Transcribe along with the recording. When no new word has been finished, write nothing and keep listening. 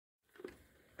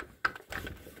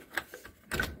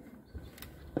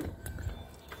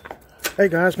Hey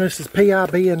guys, Mrs.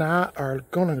 PIB and I are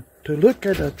going to look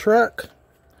at a truck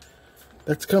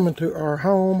that's coming to our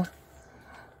home.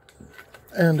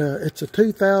 And it's a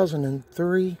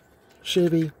 2003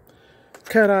 Chevy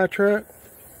cat-eye truck.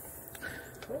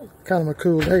 Kind of a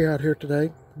cool day out here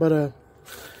today. But I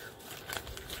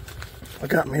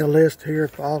got me a list here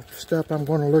of all the stuff I'm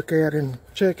going to look at and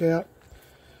check out.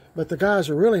 But the guy's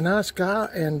a really nice guy,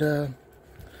 and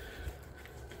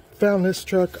found this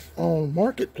truck on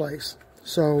Marketplace.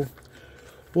 So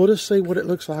we'll just see what it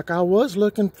looks like. I was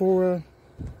looking for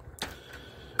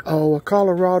a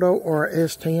Colorado or a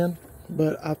S10,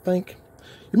 but I think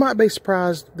you might be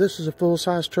surprised. This is a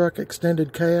full-size truck,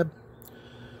 extended cab.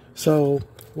 So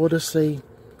we'll just see.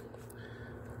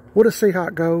 We'll just see how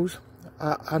it goes.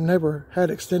 I've never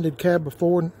had extended cab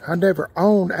before. I never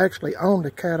actually owned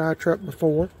a cat-eye truck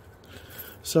before.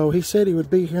 So he said he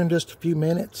would be here in just a few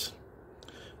minutes.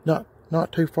 Not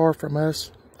too far from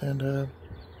us, and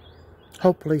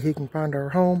hopefully he can find our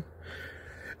home.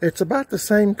 It's about the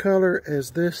same color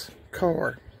as this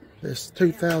car, this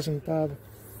 2005.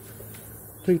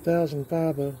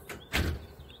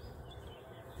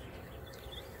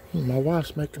 My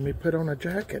wife's making me put on a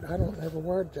jacket. I don't ever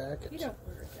wear jackets. You don't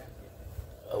wear a jacket.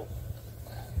 Oh.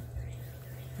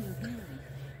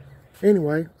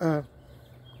 Anyway,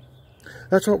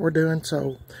 that's what we're doing.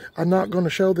 So I'm not going to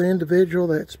show the individual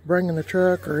that's bringing the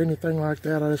truck or anything like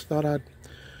that. I just thought I'd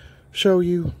show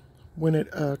you when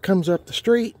it comes up the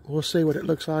street. We'll see what it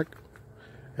looks like.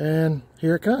 And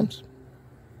here it comes.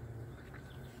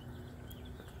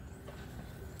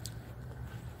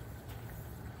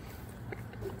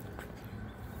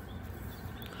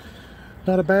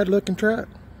 Not a bad looking truck.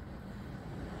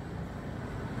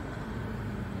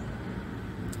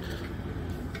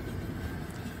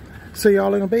 See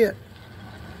y'all in a bit.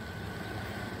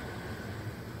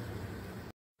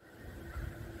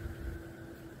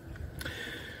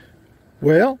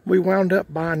 Well, we wound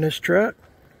up buying this truck.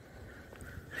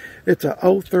 It's a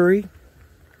 03.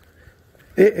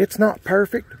 It's not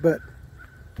perfect, but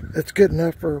it's good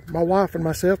enough for my wife and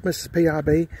myself, Mrs.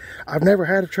 PIB. I've never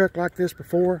had a truck like this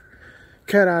before.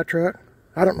 Cat-eye truck.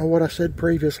 I don't know what I said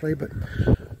previously, but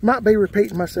might be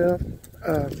repeating myself.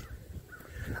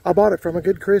 I bought it from a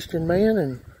good Christian man,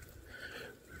 and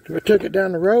we took it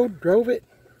down the road, drove it,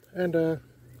 and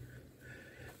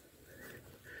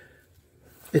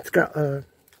it's got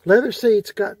leather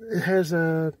seats. It has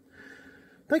I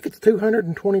think it's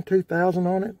 222,000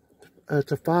 on it.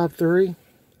 It's a 5.3.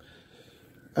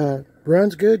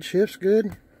 Runs good, shifts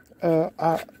good.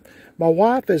 My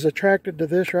wife is attracted to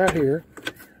this right here,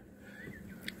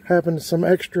 having some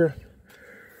extra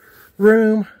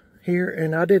room here,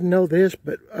 and I didn't know this,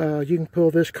 but you can pull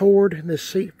this cord and this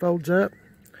seat folds up.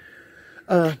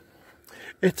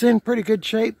 It's in pretty good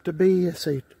shape to be, let's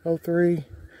see, 03,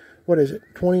 what is it,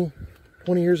 20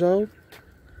 years old?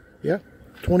 Yeah,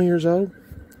 20 years old.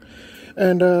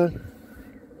 And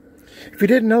if you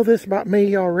didn't know this about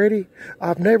me already,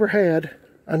 I've never had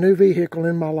a new vehicle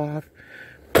in my life.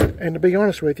 And to be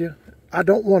honest with you, I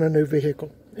don't want a new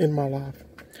vehicle in my life.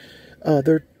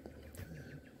 They're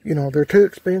too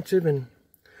expensive and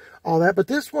all that. But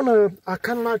this one, I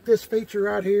kind of like this feature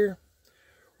right here,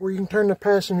 where you can turn the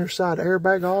passenger side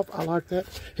airbag off. I like that.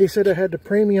 He said it had the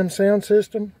premium sound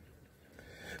system.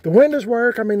 The windows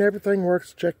work. I mean, everything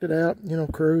works. Checked it out. You know,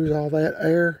 cruise, all that,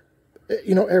 air,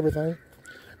 you know, everything.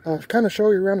 Kind of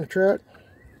show you around the truck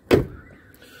a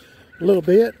little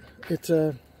bit. It's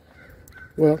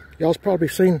well, y'all's probably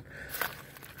seen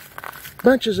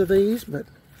bunches of these, but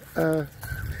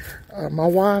my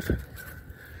wife,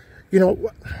 you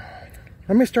know,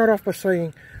 let me start off by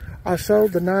saying I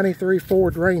sold the 93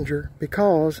 Ford Ranger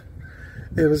because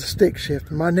it was a stick shift.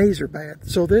 My knees are bad.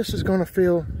 So this is going to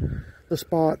fill the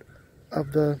spot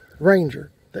of the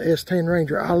Ranger, the S10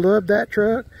 Ranger. I love that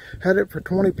truck. Had it for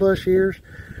 20 plus years,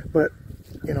 but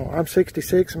you know, I'm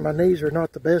 66 and my knees are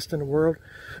not the best in the world.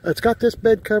 It's got this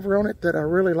bed cover on it that I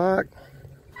really like.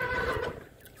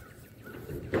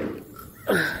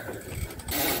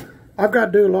 I've got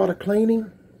to do a lot of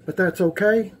cleaning, but that's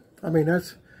okay. I mean,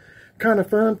 that's kind of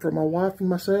fun for my wife and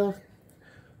myself.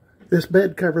 This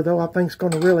bed cover, though, I think is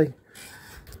going to really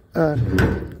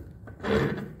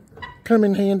come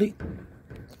in handy.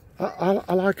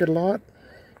 I like it a lot.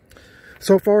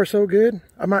 So far, so good.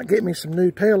 I might get me some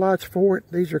new taillights for it.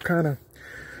 These are kind of,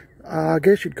 I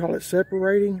guess you'd call it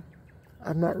separating.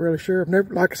 I'm not really sure.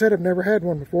 Like I said, I've never had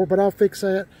one before, but I'll fix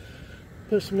that.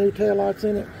 Put some new taillights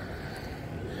in it.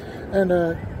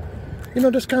 And, you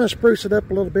know, just kind of spruce it up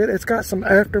a little bit. It's got some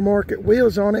aftermarket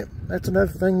wheels on it. That's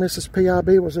another thing Mrs.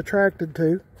 PIB was attracted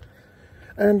to.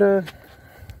 And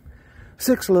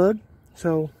 6 lug.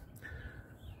 So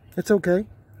it's okay.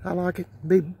 I like it.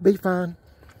 Be fine.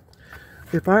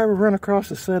 If I ever run across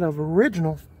a set of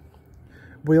original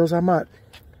wheels, I might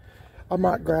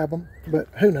grab them, but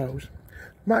who knows.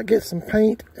 Might get some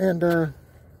paint and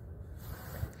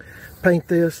paint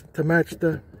this to match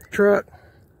the truck,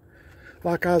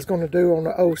 like I was going to do on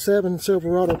the 07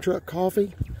 Silverado Truck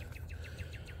Coffee.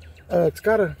 It's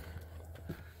got a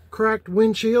cracked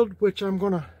windshield, which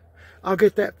I'll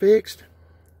get that fixed.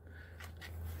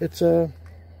 It's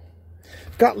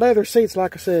got leather seats,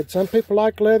 like I said. Some people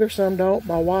like leather, some don't.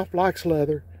 My wife likes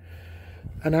leather.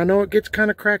 And I know it gets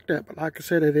kind of cracked up, but like I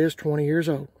said, it is 20 years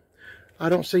old. I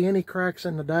don't see any cracks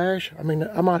in the dash. I mean,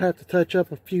 I might have to touch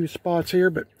up a few spots here,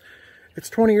 but it's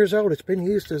 20 years old. It's been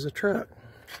used as a truck.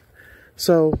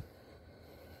 So,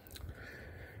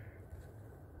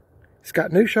 it's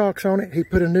got new shocks on it. He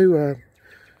put a new,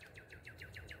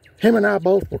 him and I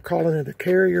both were calling it a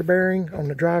carrier bearing on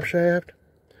the drive shaft.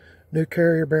 New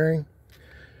carrier bearing,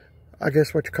 I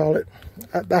guess what you call it.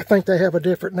 I think they have a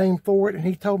different name for it, and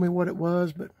he told me what it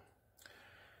was, but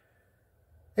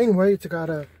anyway, it's got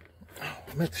a,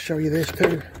 I meant to show you this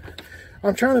too.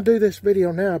 I'm trying to do this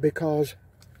video now because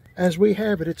as we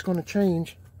have it, it's going to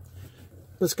change.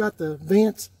 It's got the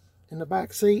vents in the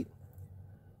back seat.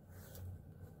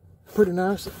 Pretty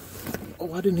nice.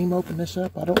 Oh, I didn't even open this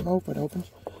up. I don't know if it opens.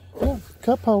 Yeah,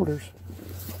 cup holders.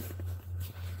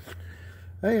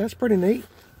 Hey, that's pretty neat.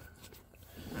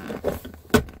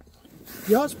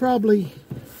 Y'all's probably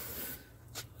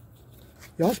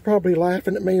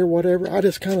laughing at me or whatever. I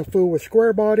just kind of fool with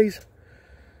square bodies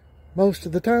most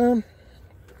of the time.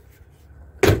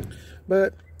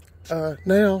 But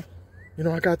now, you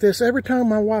know, I got this. Every time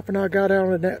my wife and I got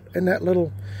out in that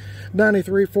little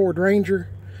 93 Ford Ranger,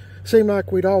 seemed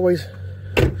like we'd always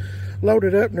load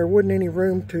it up and there wasn't any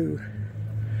room to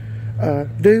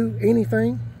do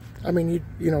anything. I mean,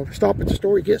 you know, stop at the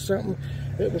store, you get something.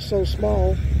 It was so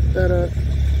small that,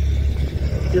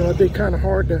 you know, it'd be kind of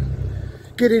hard to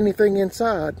get anything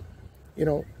inside, you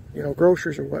know,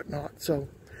 groceries or whatnot. So,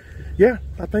 yeah,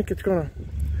 I think it's gonna,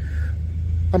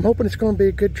 I'm hoping it's gonna be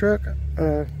a good truck.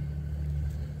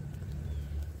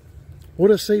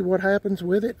 We'll just see what happens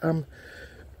with it. I'm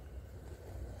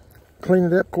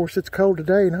cleaning it up. Of course, it's cold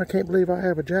today, and I can't believe I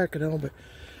have a jacket on, but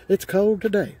it's cold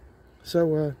today.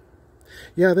 So,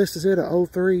 yeah, this is it, a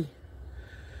 03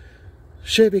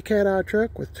 Chevy cat-eye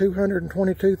truck with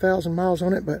 222,000 miles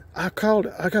on it. But I got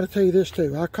to tell you this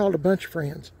too, I called a bunch of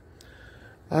friends.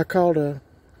 I called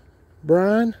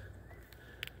Brian,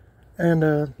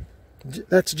 and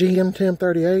that's GM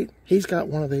 1038. He's got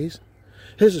one of these.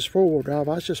 His is 4-wheel drive.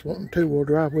 I was just wanting 2-wheel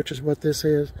drive, which is what this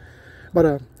is.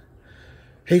 But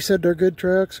he said they're good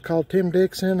trucks. I called Tim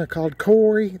Dixon. I called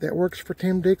Corey that works for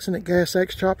Tim Dixon at Gas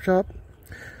X Chop Shop.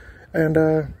 And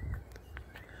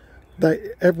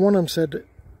every one of them said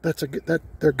that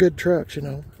they're good trucks, you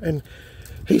know. And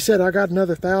he said I got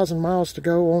another 1,000 miles to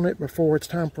go on it before it's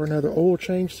time for another oil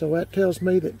change. So that tells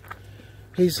me that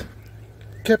he's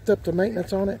kept up the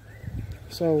maintenance on it.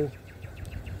 So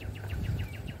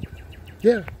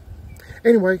yeah.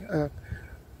 Anyway,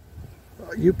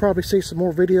 you'll probably see some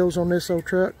more videos on this old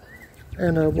truck,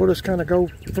 and we'll just kind of go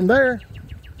from there.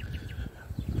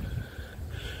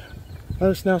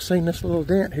 I've just now seen this little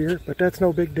dent here, but that's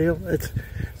no big deal. It's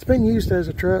been used as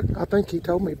a truck. I think he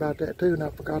told me about that too, and I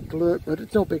forgot to look, but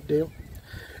it's no big deal.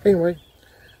 Anyway,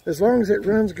 as long as it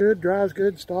runs good, drives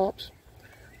good, stops,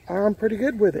 I'm pretty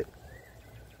good with it.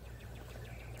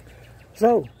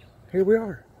 So, here we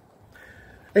are.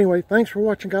 Anyway, thanks for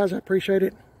watching, guys. I appreciate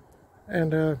it.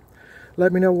 And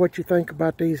let me know what you think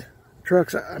about these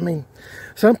trucks. I mean,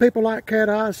 some people like cat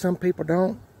eyes, some people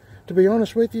don't. To be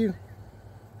honest with you,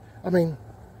 I mean,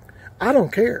 I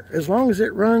don't care. As long as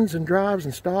it runs and drives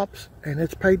and stops and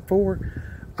it's paid for,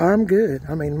 I'm good.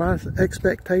 I mean, my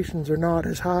expectations are not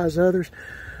as high as others.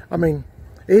 I mean,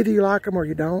 either you like them or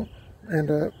you don't.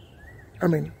 And, I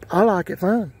mean, I like it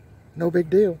fine. No big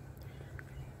deal.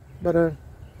 But,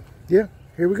 yeah,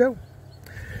 here we go.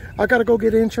 I got to go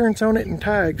get insurance on it and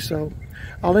tags, so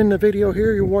I'll end the video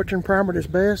here. You're watching Primer This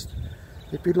Best.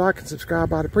 If you'd like and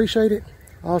subscribe, I'd appreciate it.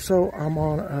 Also, I'm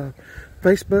on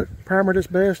Facebook, Primer This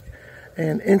Best,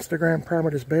 and Instagram,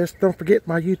 Primer This Best. Don't forget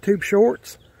my YouTube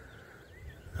shorts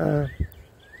on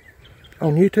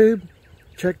YouTube.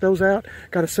 Check those out.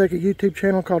 Got a second YouTube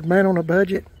channel called Man on a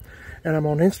Budget, and I'm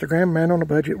on Instagram, Man on a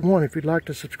Budget 1. If you'd like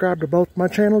to subscribe to both my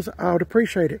channels, I would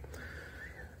appreciate it.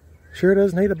 Sure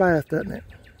does need a bath, doesn't it?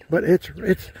 But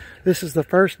this is the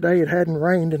first day it hadn't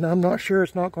rained, and I'm not sure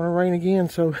it's not going to rain again.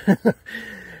 So,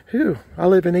 whew, I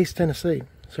live in East Tennessee.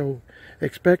 So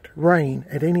expect rain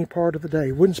at any part of the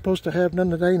day. Wasn't supposed to have none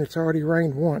today, and it's already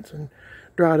rained once and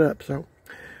dried up. So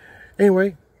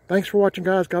anyway, thanks for watching,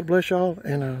 guys. God bless y'all,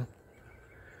 and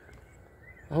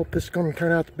I hope this is going to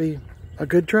turn out to be a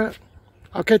good truck.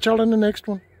 I'll catch y'all in the next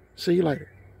one. See you later.